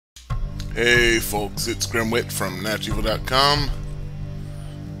Hey folks, it's Grimwit from NatEvil.com.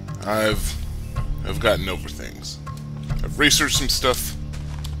 I've gotten over things. I've researched some stuff.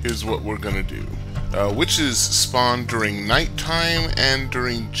 Here's what we're gonna do. Witches spawn during nighttime and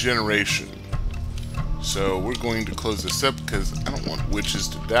during generation. So we're going to close this up because I don't want witches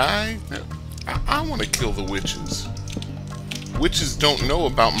to die. I want to kill the witches. Witches don't know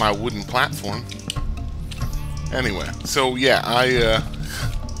about my wooden platform. Anyway, so yeah,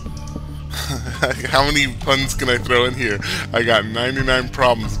 how many puns can I throw in here? I got 99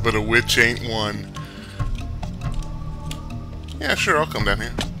 problems, but a witch ain't one. Yeah, sure, I'll come down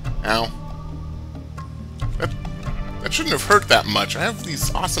here. Ow. That shouldn't have hurt that much. I have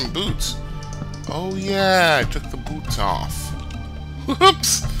these awesome boots. Oh yeah, I took the boots off.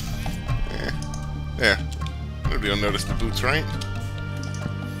 Whoops! There. Nobody will notice the boots, right?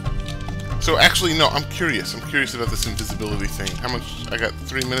 So actually, no, I'm curious. I'm curious about this invisibility thing. How much? I got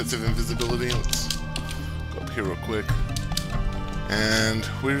 3 minutes of invisibility. Let's go up here real quick. And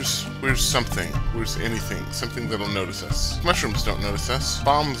where's something? Where's anything? Something that'll notice us. Mushrooms don't notice us.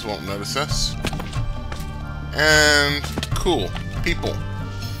 Bombs won't notice us. And cool. People.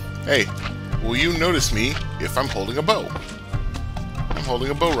 Hey, will you notice me if I'm holding a bow? I'm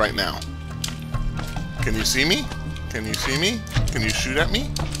holding a bow right now. Can you see me? Can you see me? Can you shoot at me?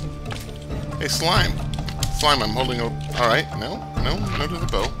 Hey, slime. Slime, I'm holding a... Alright, no to the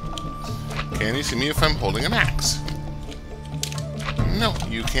bow. Can you see me if I'm holding an axe? No,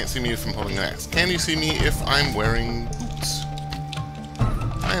 you can't see me if I'm holding an axe. Can you see me if I'm wearing boots?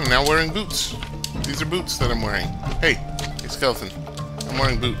 I am now wearing boots. These are boots that I'm wearing. Hey skeleton. I'm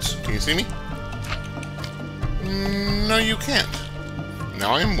wearing boots. Can you see me? No, you can't.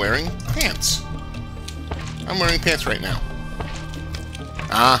 Now I'm wearing pants. I'm wearing pants right now.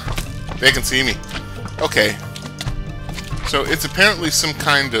 They can see me. Okay. So it's apparently some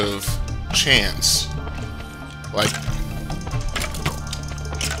kind of chance. Like...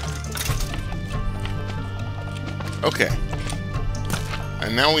 Okay.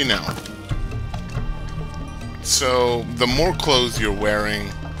 And now we know. So, the more clothes you're wearing,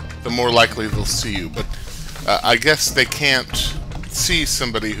 the more likely they'll see you. But I guess they can't see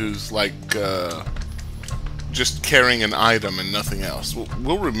somebody who's like... just carrying an item and nothing else.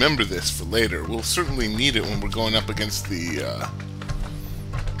 We'll remember this for later. We'll certainly need it when we're going up against the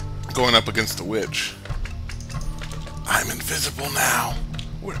witch. I'm invisible now.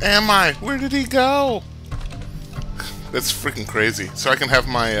 Where am I? Where did he go? That's freaking crazy. So I can have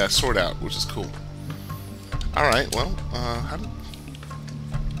my sword out, which is cool. Alright, well,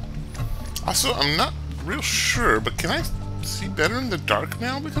 also, I'm not real sure, but can I see better in the dark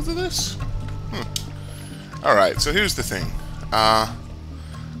now because of this? Alright, so here's the thing.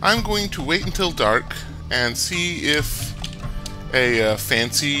 I'm going to wait until dark and see if a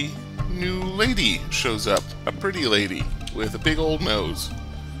fancy new lady shows up. A pretty lady with a big old nose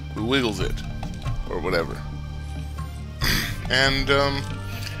who wiggles it, or whatever. And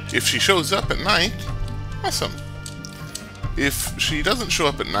if she shows up at night, awesome. If she doesn't show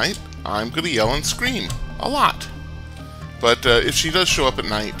up at night, I'm going to yell and scream a lot. But if she does show up at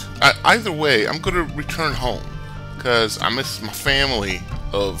night, either way, I'm going to return home. Because I miss my family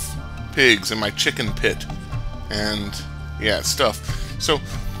of pigs and my chicken pit. And, yeah, stuff. So,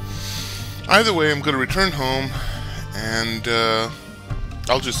 either way, I'm going to return home. And,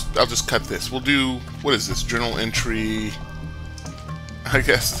 I'll just cut this. We'll do, what is this, journal entry... I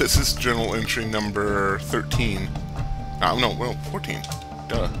guess this is journal entry number 13. No, well, 14.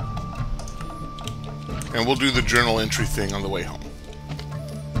 Duh. And we'll do the journal entry thing on the way home.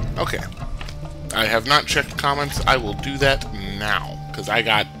 Okay. I have not checked comments. I will do that now, because I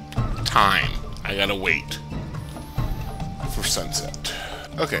got time. I gotta wait for sunset.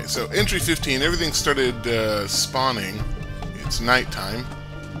 Okay, so entry 15. Everything started spawning. It's nighttime.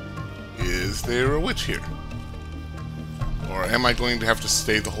 Is there a witch here? Or am I going to have to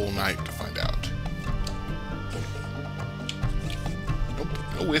stay the whole night to find out? Nope,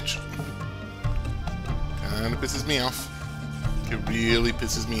 no witch. Kinda pisses me off. It really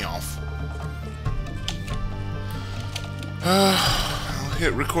pisses me off. I'll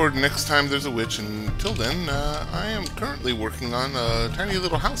hit record next time there's a witch, and until then, I am currently working on a tiny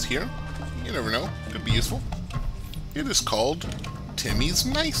little house here. You never know, could be useful. It is called Timmy's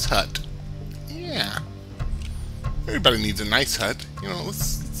Nice Hut. Yeah. Everybody needs a nice hut. You know,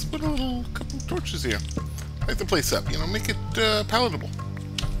 let's put a couple of torches here. Light the place up, you know, make it palatable.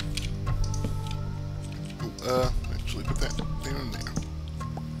 Actually put that there and there.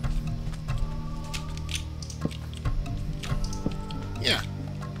 Yeah.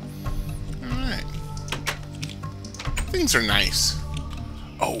 Alright. Things are nice.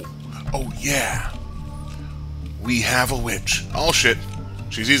 Oh, Oh yeah! We have a witch. Oh shit.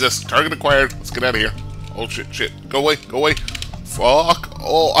 She sees us. Target acquired. Let's get out of here. Oh shit, shit. Go away, go away. Fuck.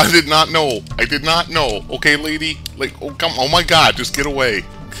 Oh, I did not know. I did not know. Okay, lady. Like, oh, come. Oh my god, just get away.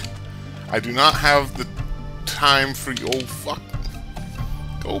 I do not have the time for you. Oh, fuck.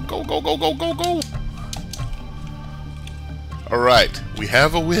 Go, go, go, go, go, go, go. Alright, we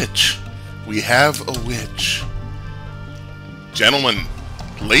have a witch. We have a witch. Gentlemen,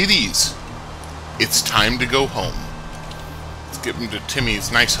 ladies, it's time to go home. Let's get into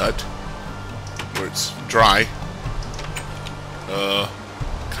Timmy's nice hut, where it's dry.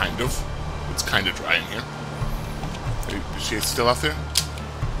 Kind of. It's kind of dry in here. Is she still out there?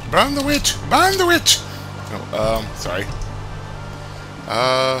 Burn the witch! Burn the witch! No, sorry.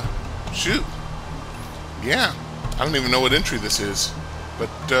 Shoot. Yeah. I don't even know what entry this is. But,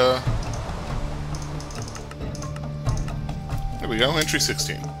 there we go, entry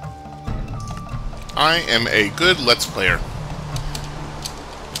 16. I am a good Let's Player.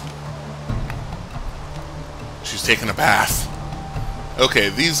 She's taking a bath. Okay,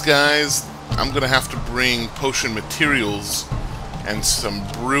 these guys, I'm gonna have to bring potion materials and some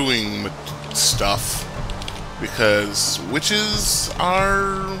brewing stuff, because witches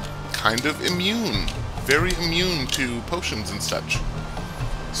are kind of immune. Very immune to potions and such.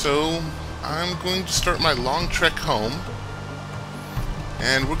 So, I'm going to start my long trek home,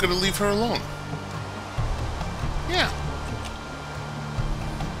 and we're going to leave her alone. Yeah.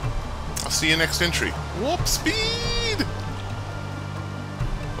 I'll see you next entry. Whoop speed!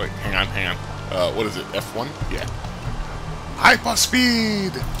 Wait, hang on, hang on. What is it, F1? Yeah. Hyper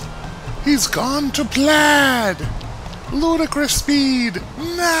speed! He's gone to plaid! Ludicrous speed!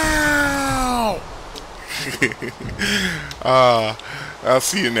 Now! I'll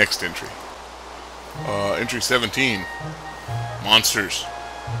see you next entry. Entry 17. Monsters.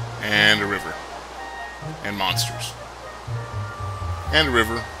 And a river. And monsters. And a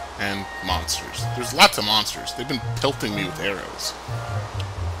river. And monsters. There's lots of monsters. They've been pelting me with arrows.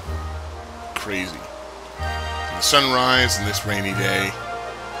 Crazy. In the sunrise and this rainy day,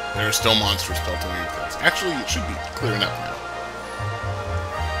 there are still monsters pelting me with arrows. Actually, it should be clearing up now.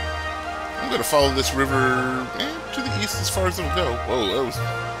 I'm going to follow this river to the east as far as it'll go. Whoa, that was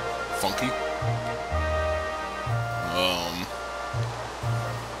funky.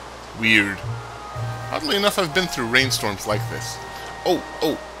 Weird. Oddly enough, I've been through rainstorms like this. Oh,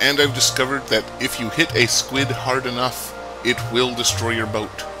 and I've discovered that if you hit a squid hard enough, it will destroy your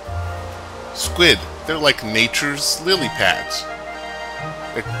boat. Squid, they're like nature's lily pads.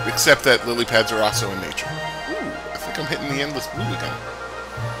 Except that lily pads are also in nature. Ooh, I think I'm hitting the endless blue again.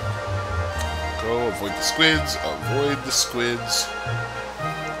 Go, avoid the squids, avoid the squids.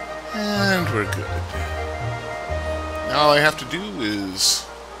 And we're good. Now all I have to do is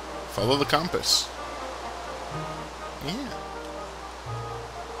follow the compass. Yeah.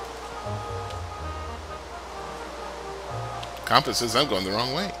 Compass says I'm going the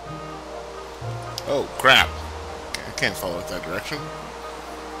wrong way. Oh, crap. I can't follow it that direction.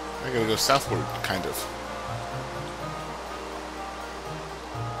 I gotta go southward, kind of.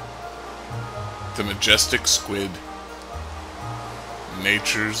 The majestic squid.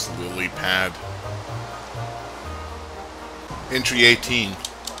 Nature's lily pad. Entry 18.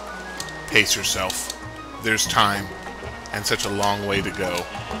 Pace yourself. There's time, and such a long way to go.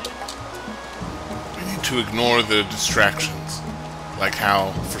 We need to ignore the distractions, like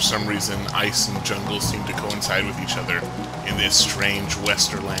how, for some reason, ice and jungle seem to coincide with each other in this strange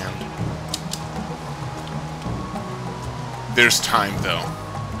westerland. There's time, though.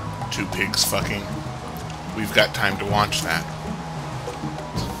 Two pigs fucking. We've got time to watch that.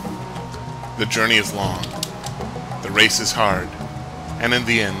 The journey is long. The race is hard. And in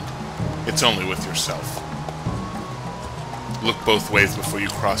the end, it's only with yourself. Look both ways before you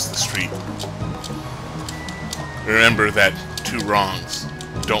cross the street. Remember that 2 wrongs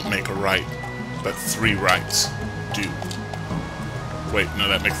don't make a right, but 3 rights do. Wait, no,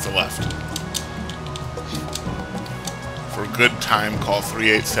 that makes the left. For a good time, call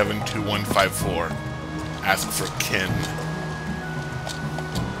 387-2154. Ask for kin.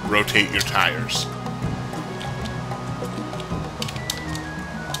 Rotate your tires.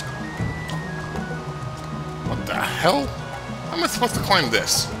 What the hell? How am I supposed to climb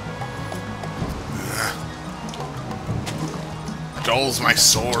this? Dulls my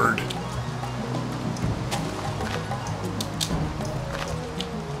sword.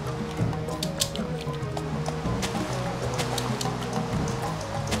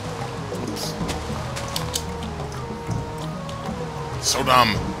 Oops. So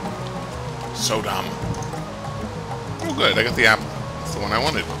dumb. So dumb. Oh good, I got the apple. That's the one one I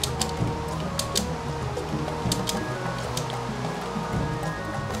wanted.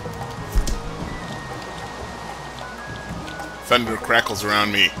 Thunder crackles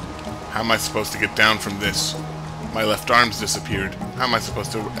around me. How am I supposed to get down from this? My left arm's disappeared. How am I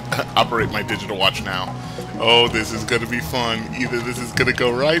supposed to operate my digital watch now? Oh, this is gonna be fun. Either this is gonna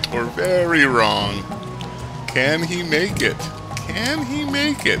go right or very wrong. Can he make it? Can he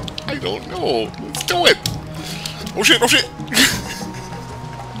make it? I don't know. Let's do it! Oh shit, oh shit!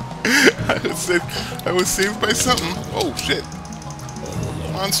 I was saved by something. Oh shit.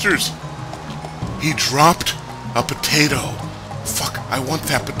 Monsters. He dropped a potato. Fuck, I want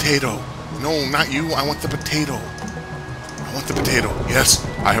that potato. No, not you. I want the potato. I want the potato. Yes,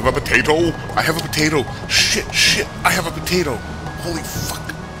 I have a potato. I have a potato. Shit, shit, I have a potato. Holy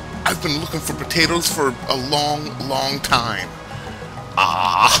fuck. I've been looking for potatoes for a long, long time.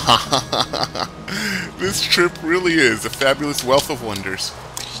 Ah, this trip really is a fabulous wealth of wonders.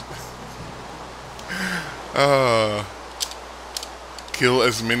 Kill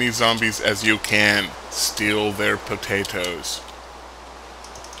as many zombies as you can. Steal their potatoes.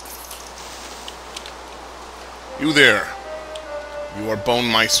 You there. You are Bone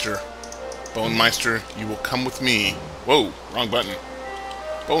Meister. Bone Meister, you will come with me. Whoa, wrong button.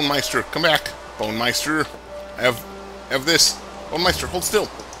 Bone Meister, come back. Bone Meister, I have this. Bone Meister, hold still.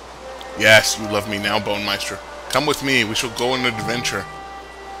 Yes, you love me now, Bone Meister. Come with me, we shall go on an adventure.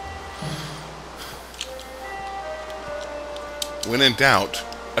 When in doubt,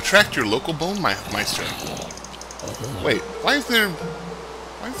 attract your local Bone Meister. Wait, why is there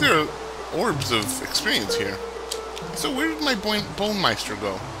orbs of experience here? So where did my Bone Meister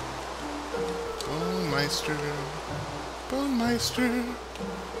go? Bone Meister, Bone Meister.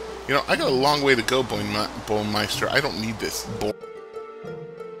 You know, I got a long way to go, Bone Meister. I don't need this.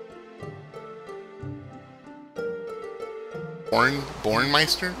 Born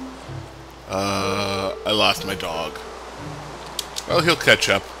Meister? I lost my dog. Well, he'll catch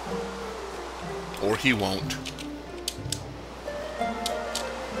up. Or he won't.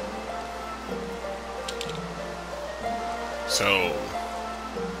 So,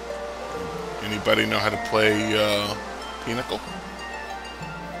 anybody know how to play Pinnacle?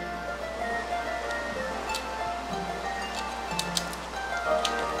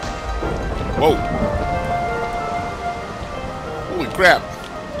 Whoa! Holy crap!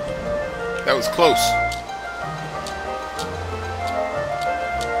 That was close.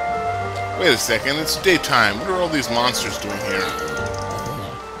 Wait a second, it's daytime. What are all these monsters doing here?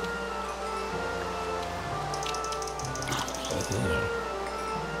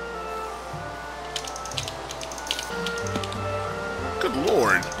 Good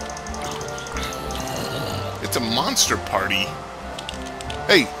lord. It's a monster party.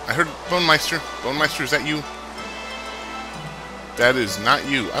 Hey, I heard Bone Meister. Bone Meister, is that you? That is not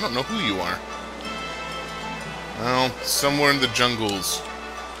you. I don't know who you are. Well, somewhere in the jungles.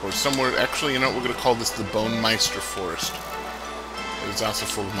 Or somewhere... Actually, you know what? We're going to call this the Bone Meister Forest. It is also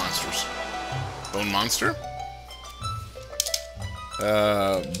full of monsters. Bone Monster?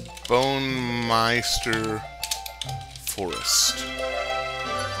 Bone Meister Forest.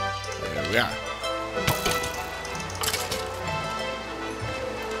 There we are.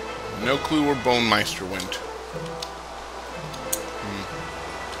 No clue where Bone Meister went.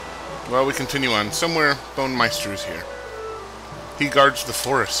 Well, we continue on. Somewhere, Bone Meister is here. He guards the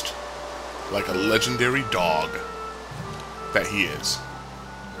forest like a legendary dog that he is.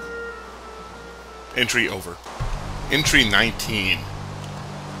 Entry over. Entry 19.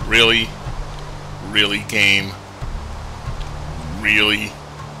 Really? Really, game? Really?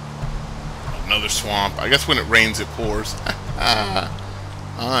 Another swamp. I guess when it rains, it pours.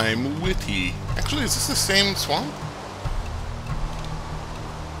 I'm witty. Actually, is this the same swamp?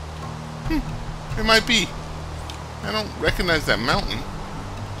 It might be. I don't recognize that mountain.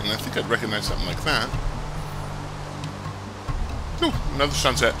 And I think I'd recognize something like that. Ooh, another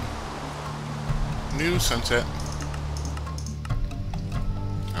sunset. New sunset.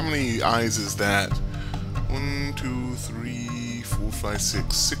 How many eyes is that? 1, 2, 3, 4, 5,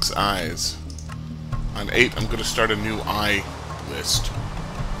 6. 6 eyes. On 8, I'm going to start a new eye list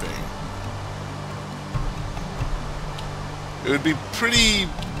thing. It would be pretty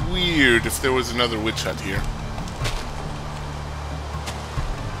weird if there was another witch hut here.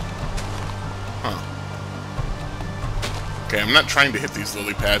 Huh. Okay, I'm not trying to hit these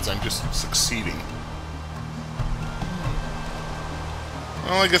lily pads, I'm just succeeding.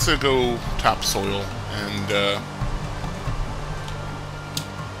 Well, I guess I'll go topsoil, and,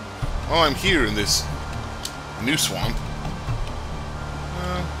 while I'm here in this new swamp,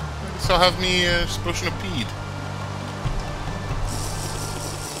 I guess I'll have me a potion of peed.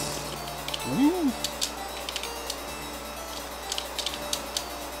 Woo!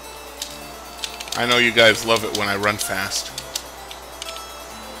 I know you guys love it when I run fast.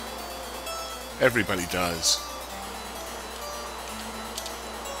 Everybody does.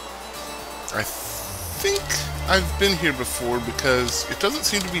 I think I've been here before because it doesn't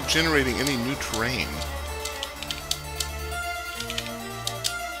seem to be generating any new terrain.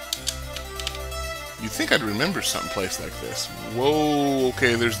 You'd think I'd remember someplace like this. Whoa,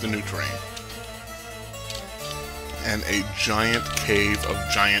 okay, there's the new terrain. And a giant cave of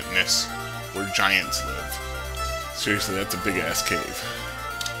giantness where giants live. Seriously, that's a big-ass cave.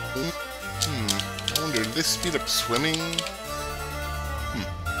 I wonder, did they speed up swimming?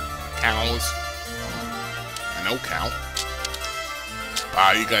 Cows. I know cow.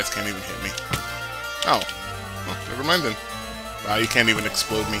 Ah, you guys can't even hit me. Oh. Well, never mind then. Ah, you can't even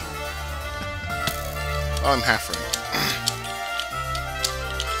explode me. Oh, I'm half right.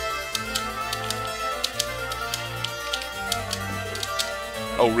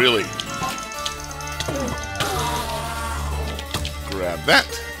 Oh, really? Grab that,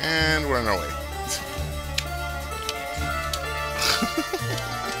 and we're on our way.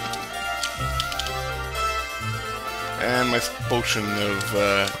 And my potion of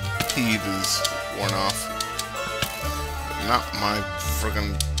heat is worn off. But not my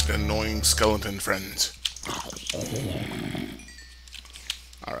friggin' annoying skeleton friends.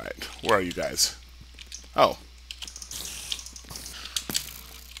 Alright, where are you guys? Oh.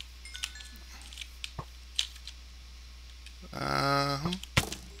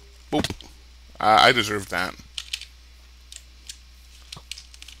 Boop. I deserve that.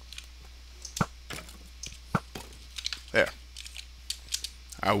 There.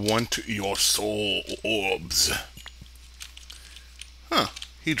 I want your soul orbs. Huh.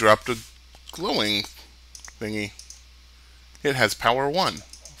 He dropped a glowing thingy. It has power 1.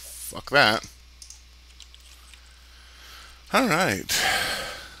 Fuck that. Alright.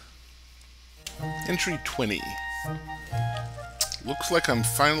 Entry 20. Looks like I'm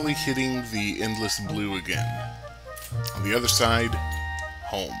finally hitting the endless blue again. On the other side,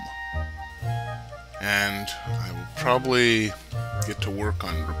 home. And I will probably get to work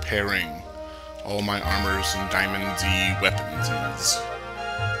on repairing all my armors and diamond-y weapons-ys.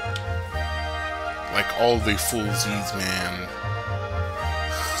 Like all the full Z's, man.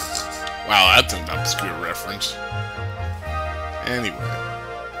 Wow, that's an obscure reference. Anyway,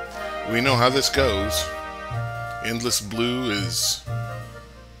 we know how this goes. Endless blue is,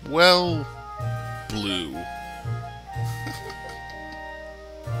 well, blue.